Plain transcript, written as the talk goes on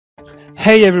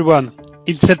Hey everyone!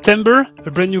 In September,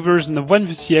 a brand new version of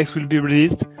OneViewCX will be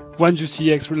released,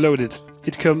 OneViewCX Reloaded.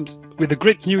 It comes with a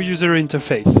great new user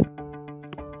interface.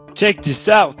 Check this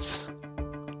out!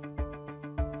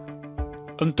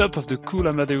 On top of the cool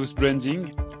Amadeus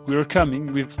branding, we are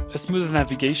coming with a smoother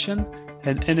navigation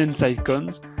and enhanced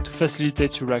icons to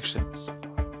facilitate your actions.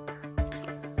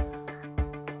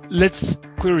 Let's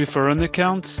query for an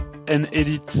account and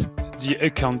edit the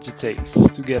account details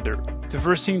together. The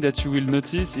first thing that you will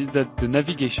notice is that the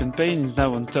navigation pane is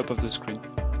now on top of the screen.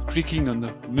 Clicking on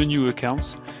the menu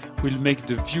accounts will make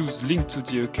the views linked to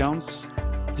the accounts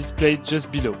displayed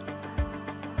just below.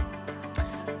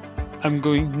 I'm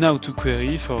going now to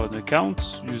query for an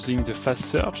account using the fast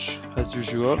search as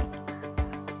usual.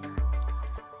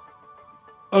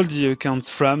 All the accounts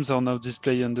frames are now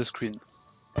displayed on the screen.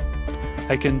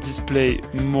 I can display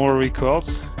more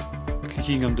records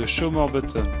clicking on the Show More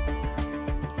button.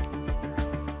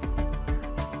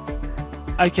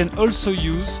 I can also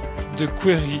use the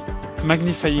Query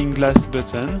magnifying glass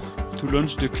button to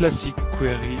launch the classic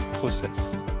query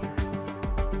process.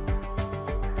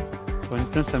 For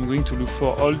instance, I'm going to look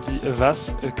for all the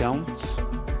Avas accounts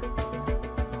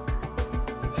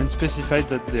and specify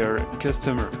that they are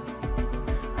customer.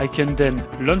 I can then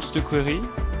launch the query,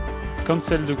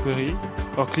 cancel the query,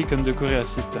 or click on the query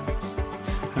assistant.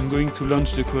 I'm going to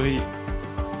launch the query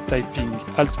typing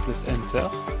Alt plus Enter,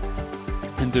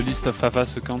 and the list of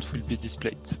Avas accounts will be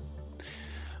displayed.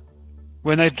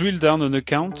 When I drill down an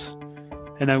account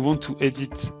and I want to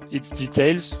edit its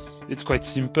details, it's quite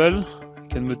simple. I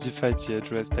can modify the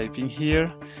address typing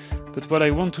here, but what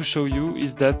I want to show you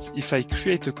is that if I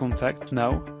create a contact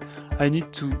now, I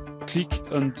need to click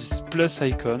on this plus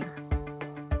icon,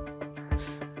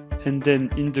 and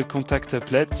then in the contact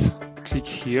applet, click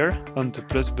here on the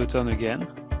plus button again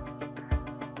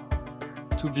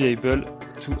to be able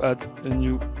to add a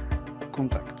new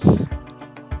contact.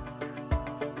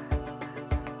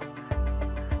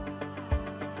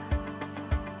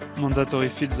 Mandatory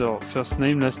fields are first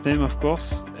name, last name, of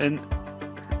course, and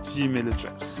the email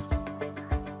address.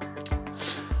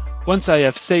 Once I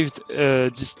have saved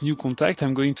this new contact,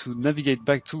 I'm going to navigate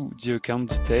back to the account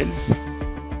details,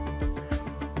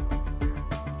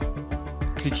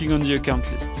 clicking on the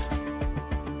account list.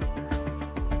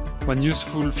 One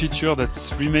useful feature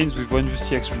that remains with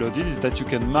OneViewCX Reloaded is that you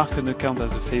can mark an account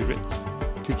as a favorite,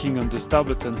 clicking on the star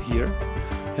button here,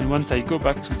 and once I go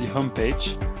back to the home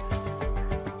page,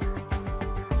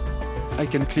 I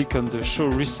can click on the Show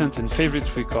Recent and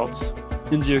Favorite Records,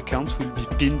 and the account will be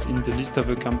pinned in the list of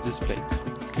accounts displayed.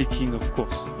 Clicking, of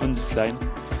course, on this line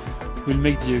will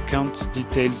make the account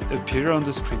details appear on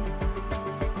the screen.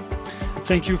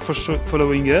 Thank you for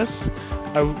following us.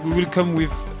 We will come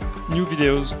with new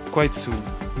videos quite soon.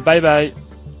 Bye bye!